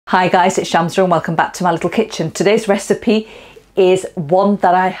Hi guys, it's Shamsra and welcome back to my little kitchen. Today's recipe is one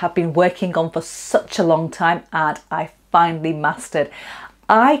that I have been working on for such a long time and I finally mastered.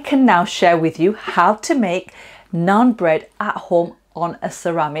 I can now share with you how to make naan bread at home on a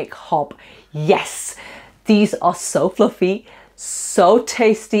ceramic hob. Yes, these are so fluffy, so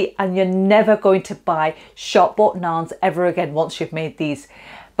tasty, and you're never going to buy shop bought naans ever again once you've made these.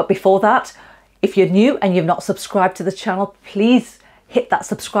 But before that, if you're new and you've not subscribed to the channel, please hit that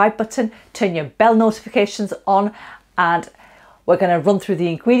subscribe button, turn your bell notifications on, and we're going to run through the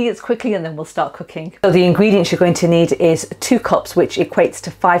ingredients quickly and then we'll start cooking. So the ingredients you're going to need is 2 cups, which equates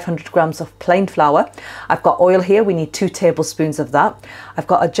to 500 grams of plain flour. I've got oil here, we need 2 tablespoons of that. I've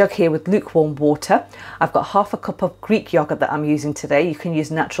got a jug here with lukewarm water. I've got half a cup of Greek yogurt that I'm using today. You can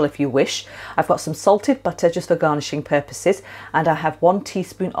use natural if you wish. I've got some salted butter just for garnishing purposes, and I have 1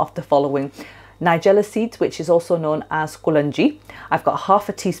 teaspoon of the following: nigella seeds, which is also known as kalonji. I've got half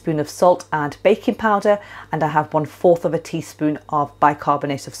a teaspoon of salt and baking powder, and I have 1/4 of a teaspoon of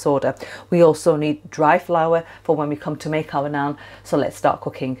bicarbonate of soda. We also need dry flour for when we come to make our naan. So let's start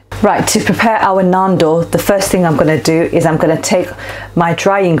cooking. Right, to prepare our naan dough, the first thing I'm going to do is I'm going to take my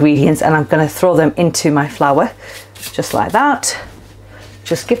dry ingredients and I'm going to throw them into my flour, just like that.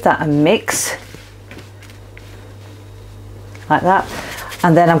 Just give that a mix, like that.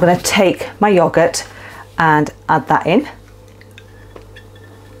 And then I'm going to take my yogurt and add that in.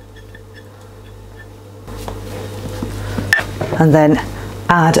 And then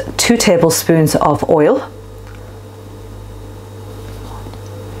add 2 tablespoons of oil.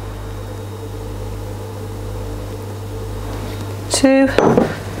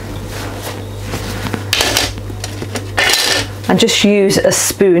 And just use a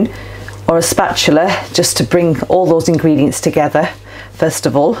spoon or a spatula just to bring all those ingredients together first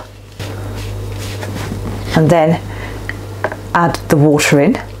of all, and then add the water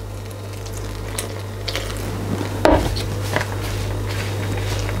in.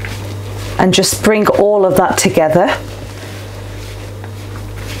 And just bring all of that together,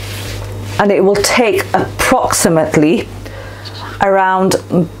 and it will take approximately around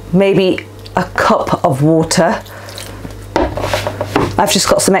maybe a cup of water. I've just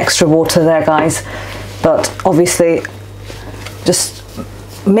got some extra water there, guys, but obviously just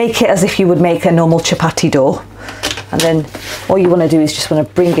make it as if you would make a normal chapati dough, and then all you want to do is just want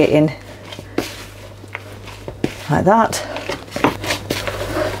to bring it in like that.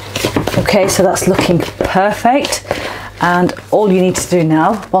 Okay, so that's looking perfect, and all you need to do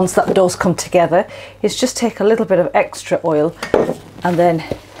now, once that dough's come together, is just take a little bit of extra oil and then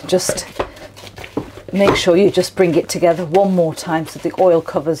just make sure you just bring it together one more time so the oil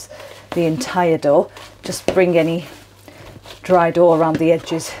covers the entire dough. Just bring any dry dough around the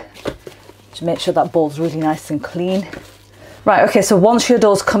edges to make sure that bowl's really nice and clean. Right, okay, so once your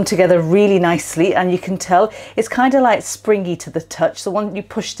dough's come together really nicely, and you can tell it's kind of like springy to the touch, so when you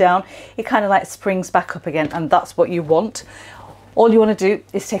push down it kind of like springs back up again, and that's what you want. All you want to do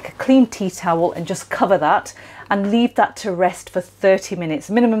is take a clean tea towel and just cover that and leave that to rest for 30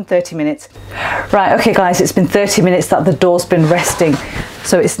 minutes, minimum 30 minutes. Right, okay guys, it's been 30 minutes that the dough's been resting,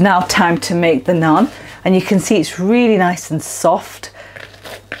 so it's now time to make the naan. And you can see it's really nice and soft.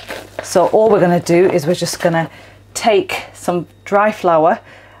 So all we're going to do is we're just going to take some dry flour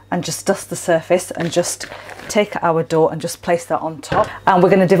and just dust the surface, and just take our dough and just place that on top. And we're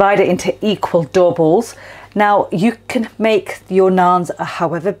going to divide it into equal dough balls. Now you can make your naans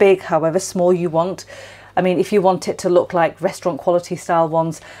however big, however small you want. I mean, if you want it to look like restaurant quality style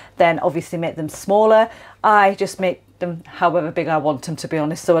ones, then obviously make them smaller. I just make them however big I want them, to be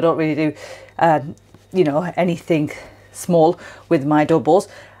honest, so I don't really do you know, anything small with my dough balls.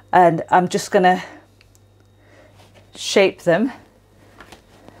 And I'm just gonna shape them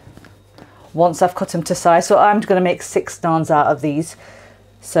once I've cut them to size. So I'm gonna make 6 naans out of these,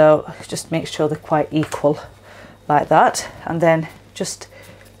 so just make sure they're quite equal like that, and then just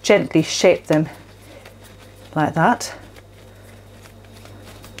gently shape them like that.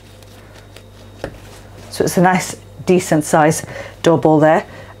 So it's a nice decent size dough ball there,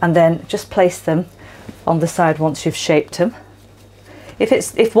 and then just place them on the side once you've shaped them.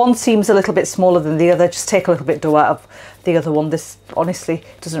 If one seems a little bit smaller than the other, just take a little bit dough out of the other one. This honestly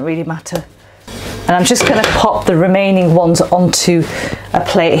doesn't really matter. And I'm just going to pop the remaining ones onto a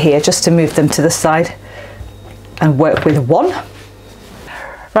plate here just to move them to the side and work with one.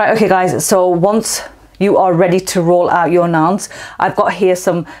 Right, okay guys, so once you are ready to roll out your naans, I've got here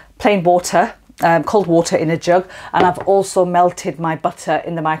some plain water, cold water in a jug, and I've also melted my butter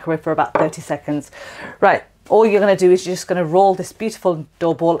in the microwave for about 30 seconds. Right, all you're going to do is you're just going to roll this beautiful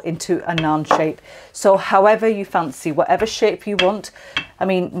dough ball into a naan shape. So however you fancy, whatever shape you want. I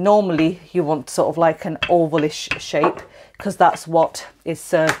mean, normally you want sort of like an ovalish shape because that's what is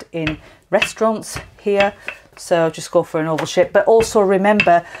served in restaurants here. So just go for an oval shape, but also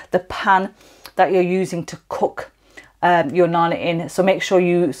remember the pan that you're using to cook your naan in. So make sure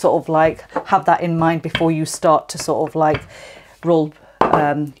you sort of like have that in mind before you start to sort of like roll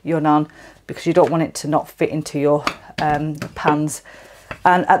your naan, because you don't want it to not fit into your pans.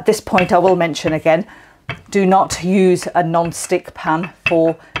 And at this point I will mention again, do not use a non-stick pan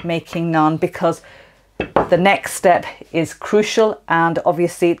for making naan, because the next step is crucial, and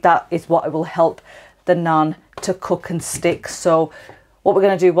obviously that is what will help the naan to cook and stick. So what we're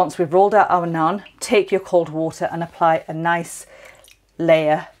going to do once we've rolled out our naan, take your cold water and apply a nice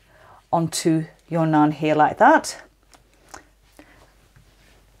layer onto your naan here like that.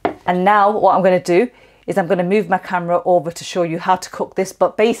 And now what I'm going to do is I'm going to move my camera over to show you how to cook this,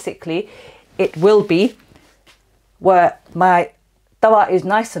 but basically it will be where my tawa is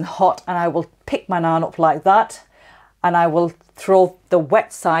nice and hot, and I will pick my naan up like that, and I will throw the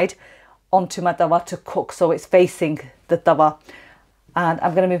wet side onto my tawa to cook so it's facing the tawa. And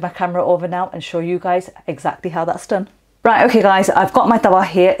I'm going to move my camera over now and show you guys exactly how that's done. Right, okay guys, I've got my tawa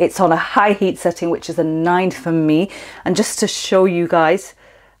here. It's on a high heat setting, which is a 9 for me. And just to show you guys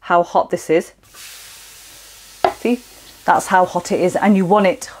how hot this is, see, that's how hot it is, and you want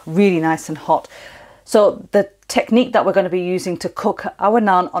it really nice and hot. So the technique that we're going to be using to cook our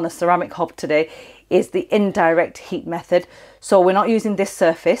naan on a ceramic hob today is the indirect heat method. So we're not using this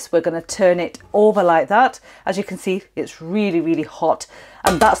surface, we're going to turn it over like that. As you can see, it's really hot,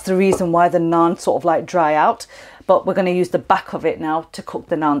 and that's the reason why the naan sort of like dry out. But we're going to use the back of it now to cook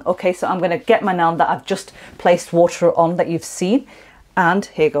the naan. Okay, so I'm going to get my naan that I've just placed water on that you've seen, and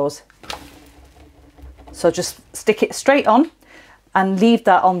here goes. So just stick it straight on and leave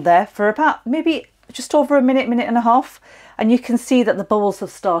that on there for about maybe just over a minute, minute and a half. And you can see that the bubbles have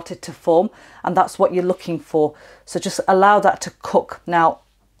started to form, and that's what you're looking for. So just allow that to cook now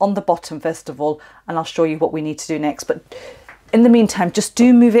on the bottom first of all, and I'll show you what we need to do next. But in the meantime, just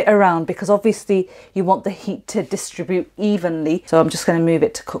do move it around, because obviously you want the heat to distribute evenly. So I'm just going to move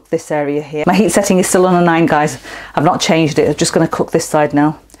it to cook this area here. My heat setting is still on a 9, guys. I've not changed it. I'm just going to cook this side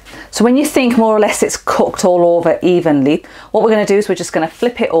now. So when you think more or less it's cooked all over evenly, what we're going to do is we're just going to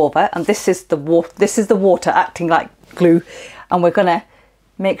flip it over, and this is the water acting like glue, and we're going to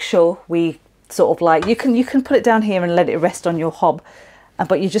make sure we sort of like, you can put it down here and let it rest on your hob,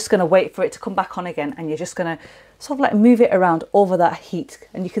 but you're just going to wait for it to come back on again, and you're just going to sort of like move it around over that heat,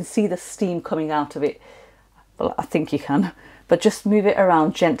 and you can see the steam coming out of it. Well, I think you can, but just move it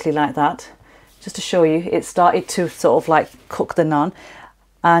around gently like that, just to show you it started to sort of like cook the naan,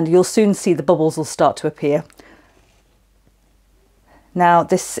 and you'll soon see the bubbles will start to appear. Now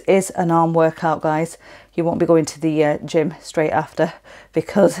this is an arm workout, guys. You won't be going to the gym straight after,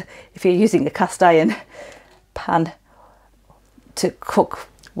 because if you're using a cast iron pan to cook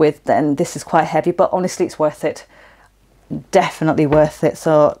with, then this is quite heavy, but honestly it's worth it. Definitely worth it.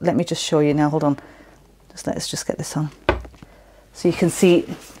 So let me just show you now, hold on, let's just get this on. So you can see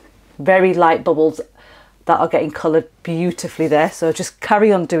very light bubbles that are getting coloured beautifully there. So just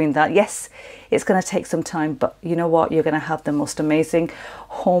carry on doing that. Yes, it's going to take some time, but you know what, you're going to have the most amazing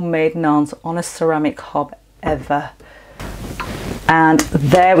homemade naans on a ceramic hob ever. And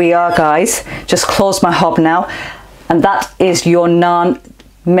there we are, guys. Just close my hob now, and that is your naan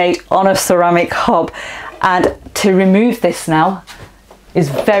made on a ceramic hob. And to remove this now is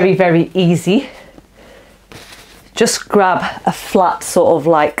very easy. Just grab a flat sort of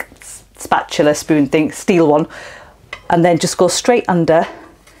like spatula spoon thing, steel one, and then just go straight under,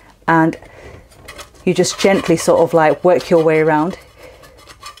 and you just gently sort of like work your way around.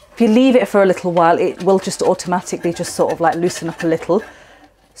 If you leave it for a little while, it will just automatically just sort of like loosen up a little.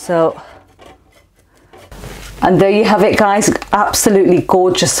 So, and there you have it, guys. Absolutely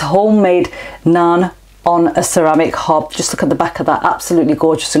gorgeous homemade naan on a ceramic hob. Just look at the back of that, absolutely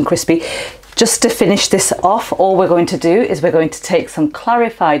gorgeous and crispy. Just to finish this off, all we're going to do is we're going to take some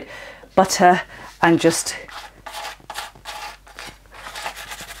clarified butter and just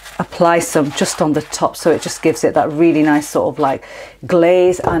apply some just on the top, so it just gives it that really nice sort of like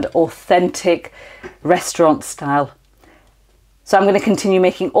glaze and authentic restaurant style. So I'm going to continue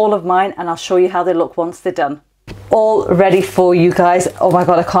making all of mine, and I'll show you how they look once they're done. All ready for you guys. Oh my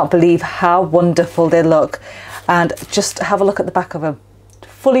god, I can't believe how wonderful they look. And just have a look at the back of them.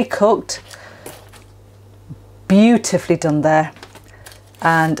 Fully cooked, beautifully done there,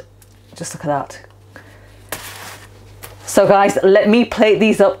 and just look at that. So So guys, let me plate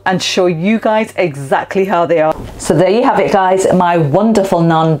these up and show you guys exactly how they are. So there you have it guys, my wonderful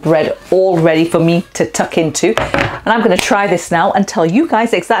naan bread all ready for me to tuck into. And I'm going to try this now and tell you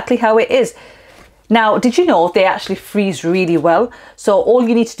guys exactly how it is. Now, did you know they actually freeze really well? So all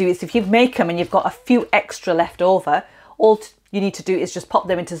you need to do is, if you make them and you've got a few extra left over, all you need to do is just pop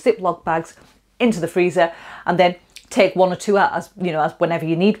them into Ziploc bags into the freezer, and then take one or two out as you know, as whenever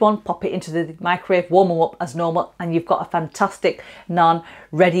you need one, pop it into the microwave, warm them up as normal, and you've got a fantastic naan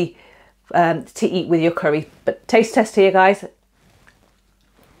ready to eat with your curry. But taste test here guys.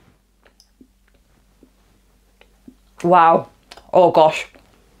 Wow, oh gosh,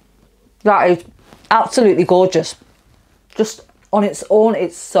 that is absolutely gorgeous. Just on its own,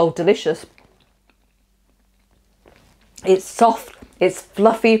 it's so delicious. It's soft, it's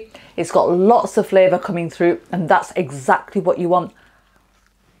fluffy, it's got lots of flavour coming through, and that's exactly what you want.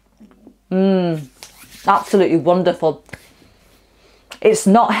 Absolutely wonderful. It's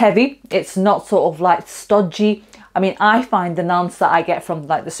not heavy, it's not sort of like stodgy. I mean, I find the naans that I get from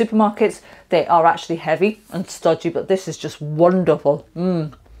like the supermarkets, they are actually heavy and stodgy, but this is just wonderful.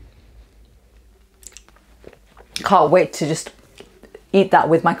 Can't wait to just eat that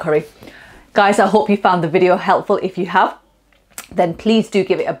with my curry. Guys, I hope you found the video helpful. If you have, then please do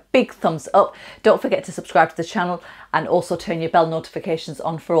give it a big thumbs up. Don't forget to subscribe to the channel and also turn your bell notifications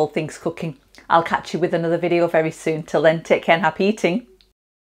on for all things cooking. I'll catch you with another video very soon. Till then, take care and happy eating.